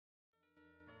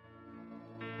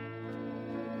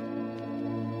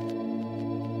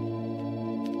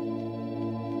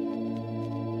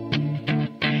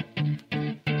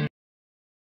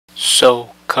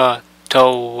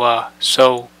SOHCAHTOA,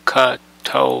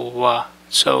 SOHCAHTOA,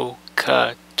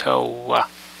 SOHCAHTOA.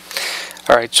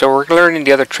 Alright, so we're learning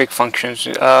the other trig functions.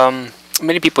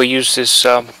 Many people use this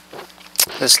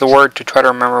word to try to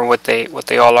remember what they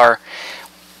all are.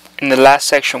 In the last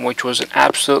section, which was an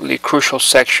absolutely crucial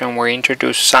section where we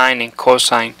introduced sine and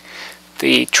cosine,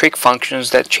 the trig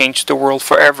functions that changed the world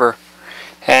forever.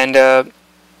 And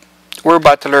we're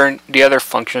about to learn the other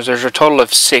functions. There's a total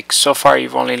of 6. So far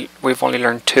we've only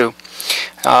learned 2.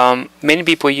 Many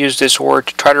people use this word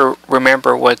to try to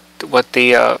remember what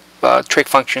the trig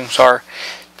functions are.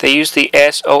 They use the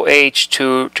SOH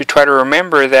to try to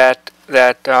remember that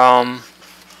the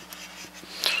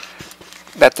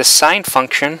sine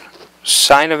function,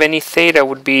 sine of any theta,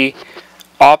 would be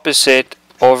opposite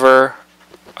over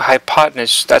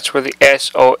hypotenuse. That's where the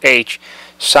SOH,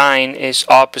 sine, is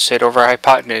opposite over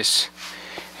hypotenuse.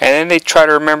 And then they try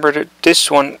to remember this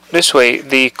one this way.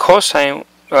 The cosine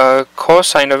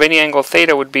of any angle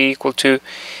theta would be equal to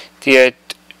the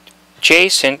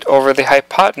adjacent over the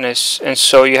hypotenuse, and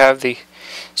so you have the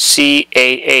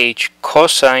CAH.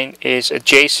 Cosine is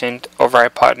adjacent over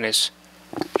hypotenuse.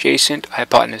 Adjacent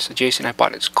hypotenuse. Adjacent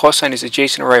hypotenuse. Cosine is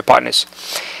adjacent over hypotenuse.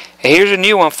 And here's a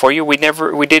new one for you. We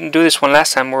didn't do this one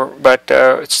last time, but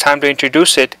it's time to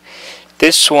introduce it.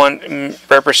 This one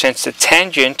represents the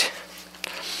tangent.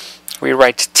 We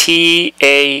write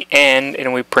TAN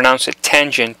and we pronounce it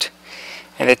tangent.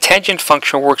 And the tangent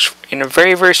function works in a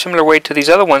very, very similar way to these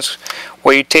other ones,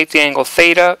 where you take the angle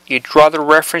theta, you draw the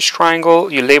reference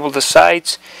triangle, you label the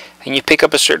sides, and you pick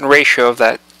up a certain ratio of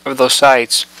those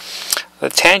sides. The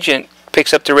tangent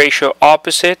picks up the ratio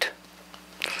opposite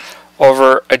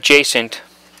over adjacent.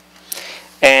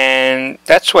 And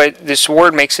that's why this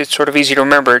word makes it sort of easy to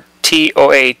remember.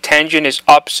 TOA, tangent is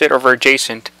opposite over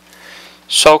adjacent.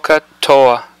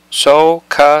 SOHCAHTOA,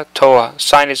 SOHCAHTOA,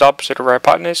 sine is opposite over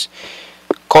hypotenuse.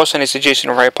 Cosine is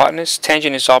adjacent over hypotenuse.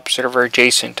 Tangent is opposite over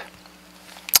adjacent.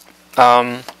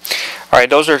 Alright,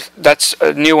 that's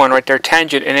a new one right there,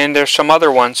 tangent. And then there's some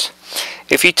other ones.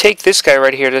 If you take this guy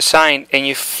right here, the sine, and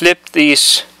you flip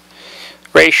these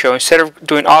ratio, instead of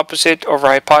doing opposite over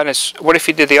hypotenuse, what if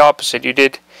you did the opposite? You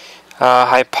did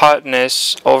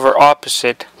hypotenuse over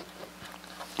opposite.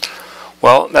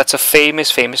 Well, that's a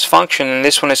famous function, and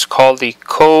this one is called the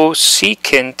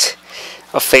cosecant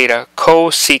of theta.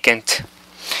 Cosecant.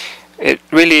 It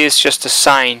really is just a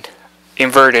sine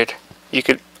inverted. You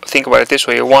could think about it this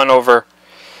way: 1 over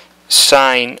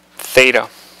sine theta.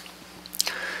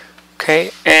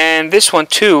 Okay, and this one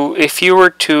too, if you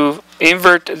were to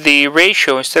invert the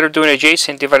ratio, instead of doing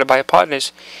adjacent divided by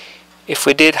hypotenuse, if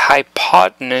we did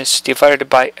hypotenuse divided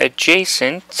by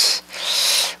adjacent,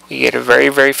 we get a very,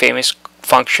 very famous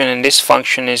function, and this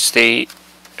function is the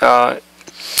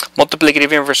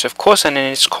multiplicative inverse of cosine,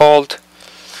 and it's called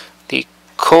the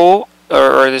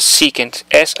the secant,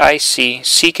 SIC,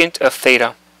 secant of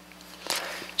theta.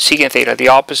 Secant theta, the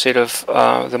opposite of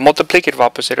the multiplicative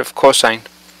opposite of cosine.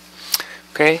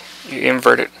 Okay, you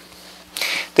invert it.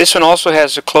 This one also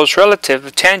has a close relative,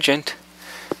 the tangent.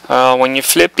 When you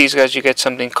flip these guys, you get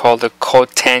something called the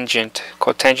cotangent.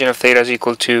 Cotangent of theta is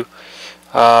equal to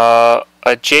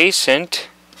adjacent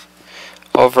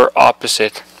over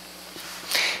opposite.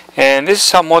 And this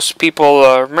is how most people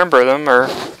remember them, or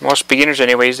most beginners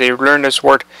anyways. They learn this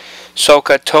word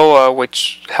SOHCAHTOA,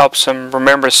 which helps them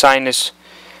remember sine is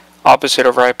opposite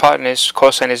over hypotenuse,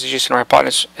 cosine is adjacent over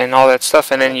hypotenuse, and all that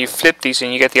stuff. And then you flip these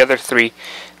and you get the other 3.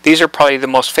 These are probably the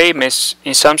most famous.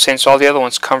 In some sense, all the other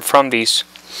ones come from these.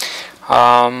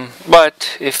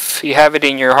 But if you have it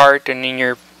in your heart and in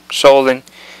your soul, then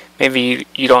maybe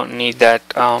you don't need that.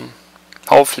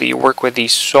 Hopefully you work with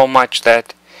these so much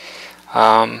that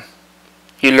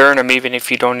you learn them even if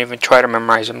you don't even try to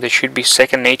memorize them. They should be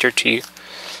second nature to you.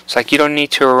 It's like you don't need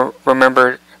to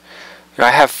remember.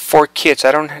 I have 4 kids.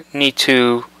 I don't need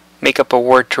to make up a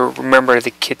word to remember the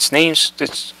kids' names.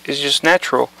 It's just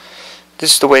natural.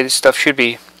 This is the way this stuff should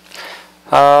be.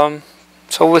 So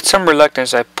with some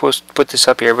reluctance, I put this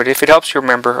up here. But if it helps you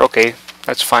remember, okay,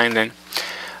 that's fine then.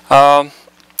 All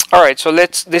right. So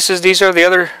this is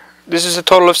a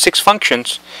total of 6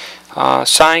 functions: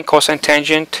 sine, cosine,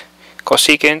 tangent,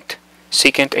 cosecant,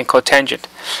 secant, and cotangent.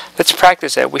 Let's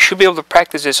practice that. We should be able to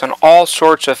practice this on all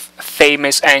sorts of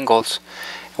famous angles.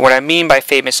 And what I mean by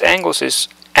famous angles is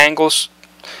angles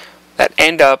that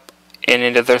end up in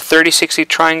either the 30-60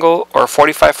 triangle or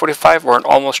 45-45 or an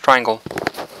almost triangle.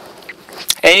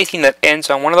 Anything that ends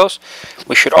on one of those,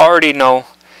 we should already know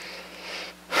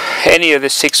any of the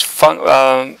 6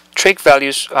 trig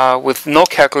values with no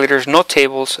calculators, no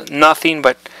tables, nothing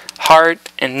but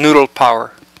heart and noodle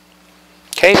power.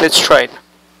 Okay, let's try it.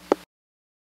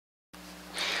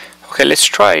 Okay, let's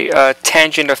try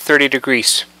tangent of 30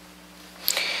 degrees.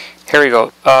 Here we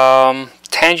go.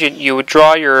 Tangent, you would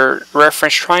draw your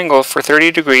reference triangle for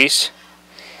 30 degrees,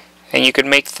 and you could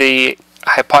make the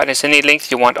hypotenuse any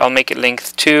length you want. I'll make it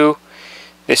length 2.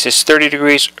 This is 30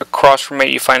 degrees. Across from it,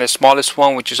 you find the smallest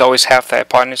one, which is always half the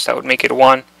hypotenuse. That would make it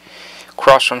 1.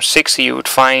 Across from 60, you would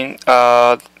find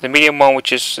the medium one,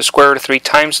 which is the square root of 3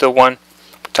 times the 1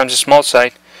 times the small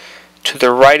side. To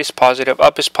the right is positive,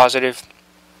 up is positive.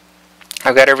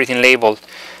 I've got everything labeled.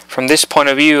 From this point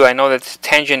of view, I know that the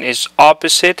tangent is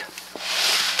opposite.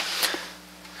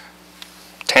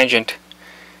 Tangent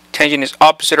is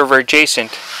opposite over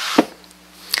adjacent.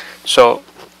 So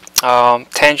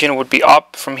tangent would be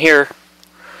up from here.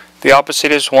 The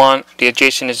opposite is 1. The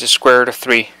adjacent is the square root of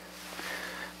 3.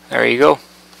 There you go.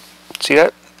 See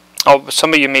that? Oh,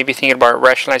 some of you may be thinking about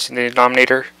rationalizing the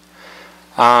denominator.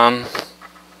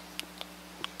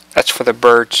 That's for the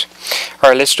birds.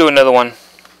 Alright, let's do another one.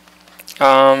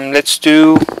 Let's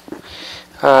do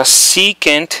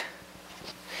secant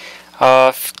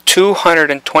of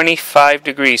 225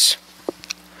 degrees.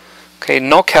 Okay,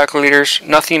 no calculators,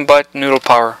 nothing but noodle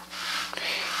power.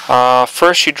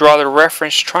 First, you draw the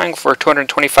reference triangle for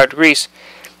 225 degrees.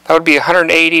 That would be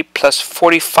 180 plus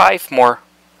 45 more.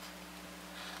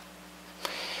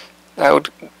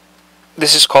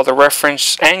 This is called the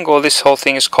reference angle. This whole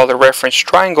thing is called a reference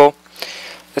triangle.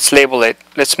 Let's label it.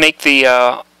 Let's make the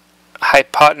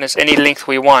hypotenuse any length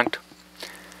we want.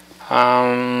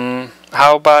 How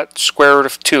about square root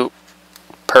of 2?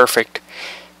 Perfect.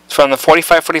 From the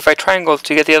 45-45 triangle,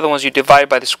 to get the other ones, you divide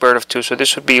by the square root of 2. So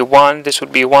this would be 1, this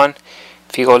would be 1.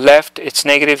 If you go left, it's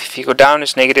negative. If you go down,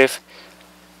 it's negative.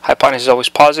 Hypotenuse is always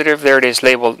positive. There it is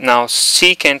labeled. Now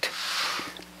secant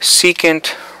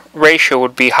ratio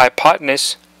would be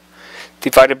hypotenuse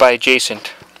divided by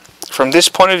adjacent. From this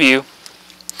point of view,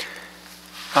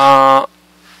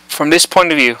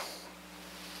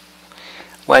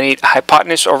 we need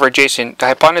hypotenuse over adjacent. The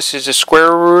hypotenuse is the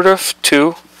square root of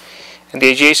 2, and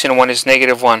the adjacent one is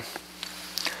negative 1.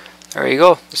 There you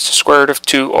go. It's the square root of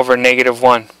 2 over negative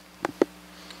 1.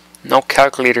 No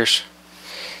calculators.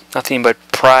 Nothing but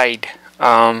pride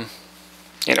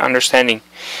in understanding.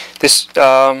 This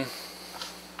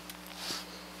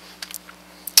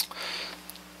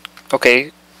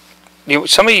okay,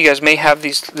 some of you guys may have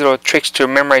these little tricks to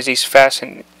memorize these fast,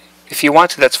 and if you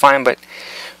want to, that's fine, but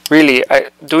really,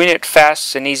 doing it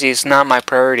fast and easy is not my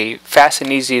priority. Fast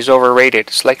and easy is overrated.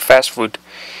 It's like fast food.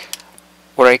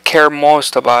 What I care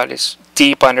most about is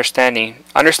deep understanding.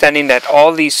 Understanding that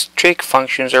all these trig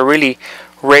functions are really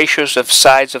ratios of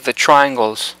sides of the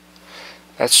triangles.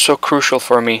 That's so crucial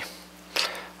for me,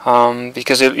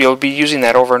 because you'll be using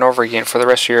that over and over again for the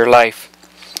rest of your life.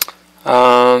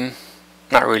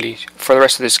 Not really. For the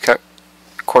rest of this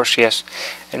course, yes,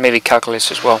 and maybe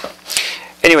calculus as well.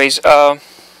 Anyways,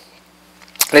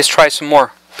 let's try some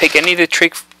more. Pick any of the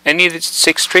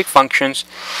 6 trig functions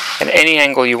and any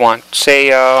angle you want.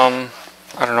 Say, I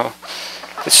don't know.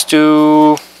 Let's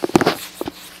do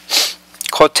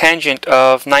cotangent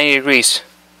of 90 degrees.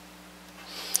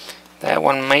 That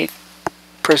one might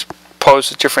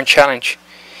pose a different challenge.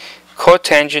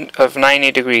 Cotangent of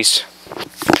 90 degrees.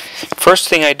 First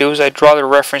thing I do is I draw the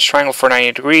reference triangle for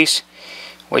 90 degrees,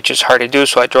 which is hard to do,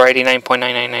 so I draw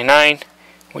 89.9999,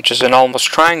 which is an almost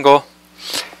triangle,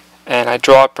 and I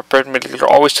draw it perpendicular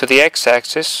always to the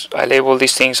x-axis. I label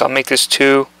these things. I'll make this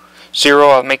 2, 0.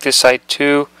 I'll make this side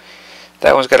 2.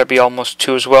 That one's got to be almost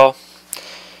 2 as well.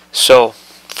 So,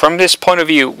 from this point of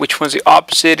view, which one's the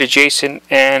opposite, adjacent,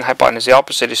 and hypotenuse? The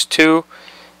opposite is 2,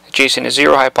 adjacent is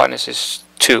 0, hypotenuse is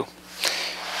 2.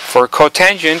 For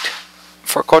cotangent,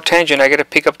 I got to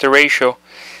pick up the ratio.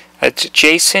 It's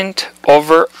adjacent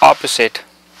over opposite.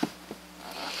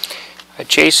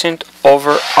 Adjacent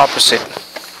over opposite.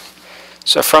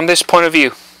 So from this point of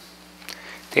view,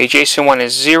 the adjacent one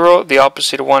is 0, the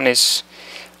opposite one is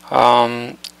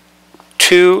 2,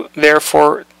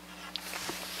 therefore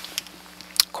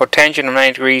cotangent of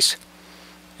 90 degrees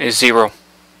is 0.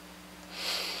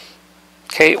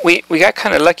 Okay, we got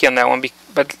kind of lucky on that one,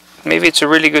 but maybe it's a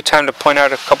really good time to point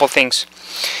out a couple things.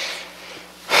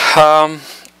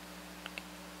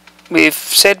 We've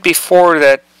said before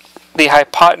that the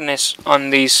hypotenuse on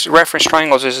these reference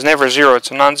triangles is never 0.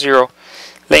 It's a non-zero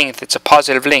length. It's a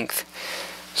positive length.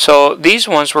 So these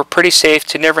ones were pretty safe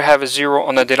to never have a 0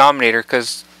 on the denominator,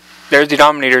 because their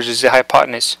denominators is the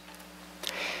hypotenuse.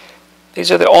 These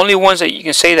are the only ones that you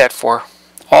can say that for.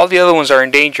 All the other ones are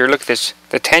in danger. Look at this.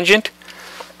 The tangent,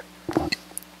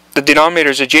 the denominator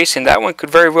is adjacent. That one could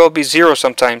very well be 0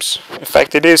 sometimes. In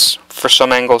fact, it is for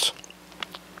some angles.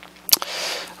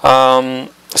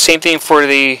 Same thing for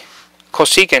the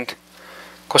cosecant.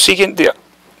 Cosecant,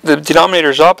 the denominator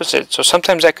is opposite, so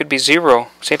sometimes that could be 0.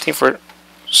 Same thing for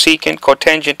secant,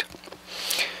 cotangent.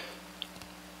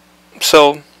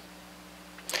 So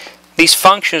these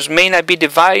functions may not be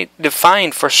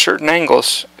defined for certain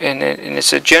angles, and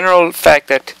it's a general fact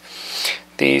that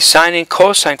the sine and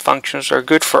cosine functions are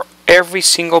good for every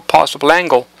single possible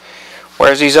angle,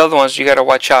 whereas these other ones you got to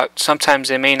watch out. Sometimes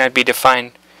they may not be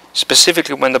defined,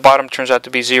 specifically when the bottom turns out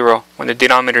to be 0, when the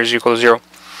denominator is equal to 0.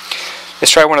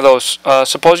 Let's try one of those.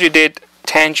 Suppose you did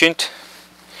tangent.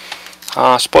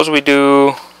 Suppose we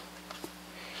do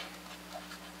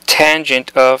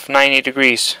tangent of 90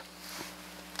 degrees.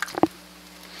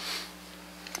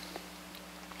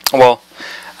 Well,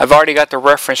 I've already got the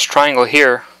reference triangle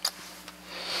here,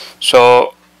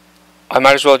 so I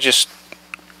might as well just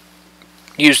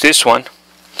use this one.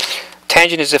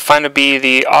 Tangent is defined to be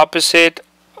the opposite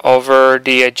over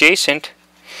the adjacent.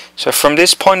 So from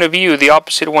this point of view, the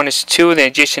opposite one is 2, the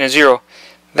adjacent is 0.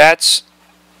 That's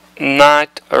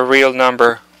not a real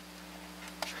number,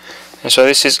 and so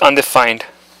this is undefined.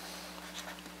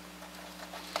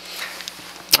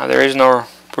 There is no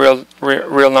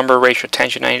real number ratio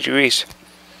tangent 90 degrees.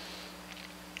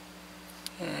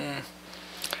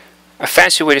 A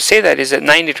fancy way to say that is that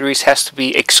 90 degrees has to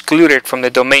be excluded from the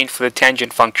domain for the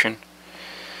tangent function.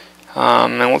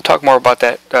 And we'll talk more about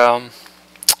that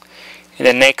in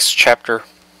the next chapter.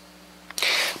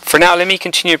 For now, let me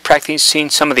continue practicing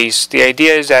some of these. The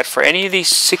idea is that for any of these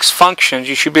 6 functions,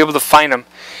 you should be able to find them.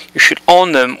 You should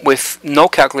own them with no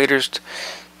calculators,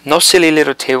 no silly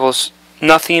little tables,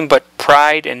 nothing but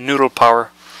pride and noodle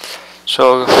power.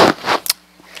 So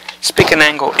let's pick an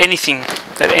angle, anything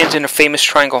that ends in a famous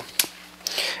triangle.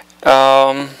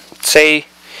 Say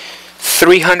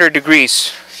 300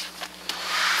 degrees.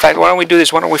 In fact, why don't we do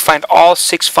this? Why don't we find all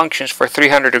 6 functions for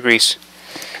 300 degrees?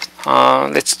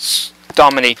 Let's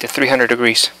dominate the 300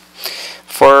 degrees.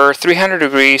 For 300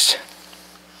 degrees,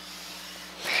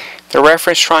 the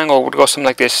reference triangle would go something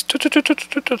like this.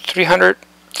 300,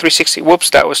 360. Whoops,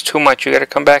 that was too much. You got to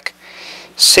come back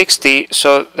 60,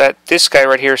 so that this guy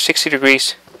right here is 60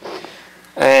 degrees.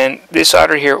 And this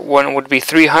other here one would be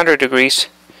 300 degrees.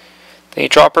 Then you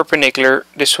draw perpendicular.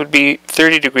 This would be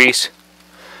 30 degrees.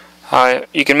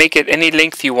 You can make it any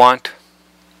length you want.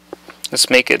 Let's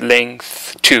make it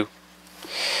length 2.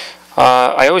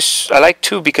 I like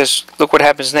 2 because look what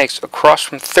happens next. Across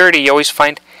from 30, you always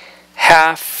find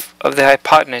half of the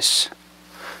hypotenuse.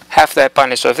 Half of the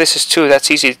hypotenuse. So if this is 2, that's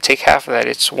easy to take half of that.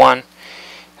 It's 1.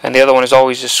 And the other one is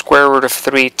always the square root of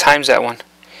 3 times that one.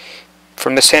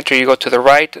 From the center, you go to the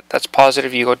right. That's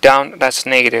positive. You go down. That's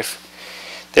negative.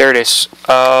 There it is.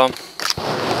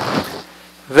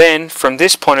 Then, from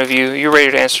this point of view, you're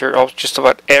ready to answer just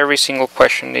about every single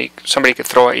question that somebody could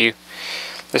throw at you.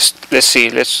 Let's see.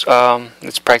 Let's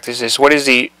practice this. What is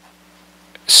the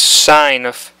sine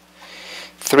of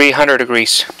 300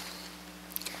 degrees?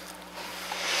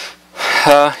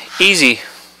 Easy.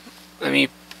 Let me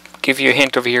give you a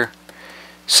hint over here.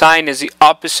 Sine is the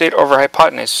opposite over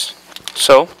hypotenuse.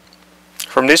 So,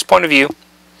 from this point of view,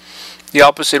 the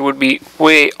opposite would be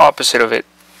way opposite of it.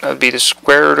 That would be the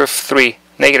square root of 3.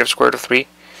 Negative square root of 3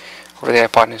 over the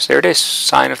hypotenuse. There it is,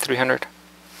 sine of 300.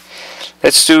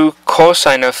 Let's do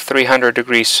cosine of 300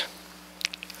 degrees.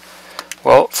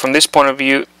 Well, from this point of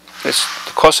view, the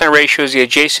cosine ratio is the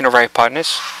adjacent over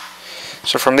hypotenuse.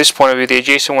 So from this point of view, the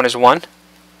adjacent one is 1.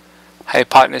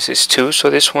 Hypotenuse is 2, so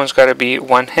this one's got to be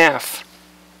 1/2.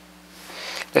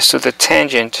 Let's do the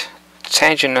tangent.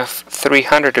 Tangent of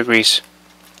 300 degrees.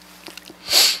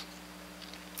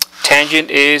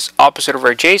 Tangent is opposite over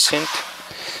adjacent.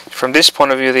 From this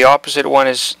point of view, the opposite one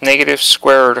is negative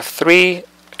square root of 3.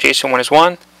 Adjacent one is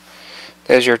 1.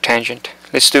 There's your tangent.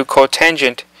 Let's do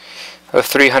cotangent of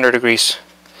 300 degrees.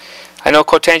 I know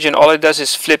cotangent, all it does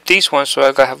is flip these ones, so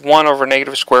I've got to have 1 over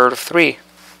negative square root of 3.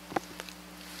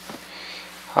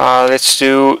 Let's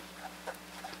do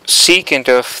secant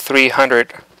of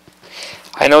 300.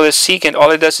 I know the secant, all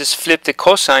it does is flip the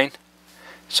cosine.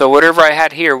 So whatever I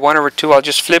had here, 1 over 2, I'll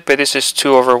just flip it. This is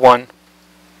 2 over 1.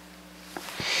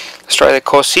 Let's try the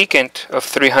cosecant of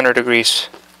 300 degrees.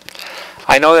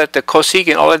 I know that the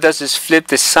cosecant, all it does is flip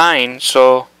the sine.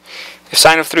 So if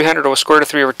sine of 300 was square root of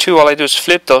 3 over 2, all I do is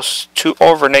flip those 2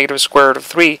 over negative square root of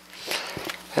 3.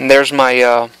 And there's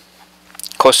my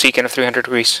cosecant of 300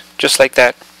 degrees. Just like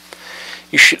that.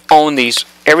 You should own these.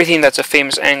 Everything that's a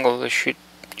famous angle, you should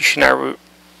not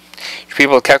be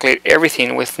able to calculate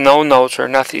everything with no notes or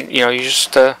nothing. You know, you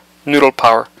just noodle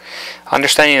power.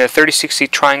 Understanding the 30-60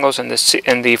 triangles and the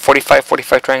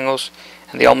 45-45 triangles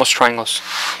and the almost triangles.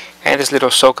 And this little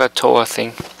SOHCAHTOA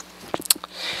thing.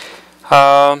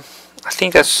 I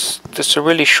think that's a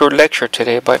really short lecture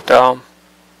today, but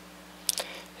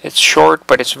it's short,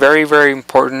 but it's very, very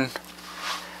important.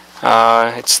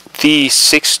 It's the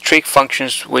 6 trig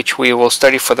functions which we will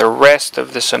study for the rest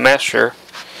of the semester.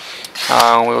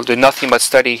 We'll do nothing but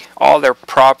study all their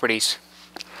properties.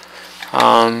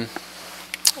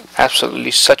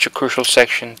 Absolutely such a crucial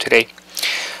section today.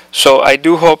 So I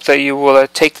do hope that you will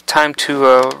take the time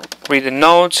to read the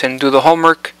notes and do the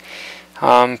homework.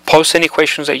 Post any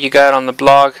questions that you got on the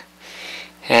blog,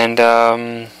 and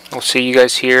we'll see you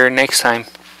guys here next time.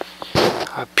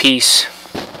 Peace.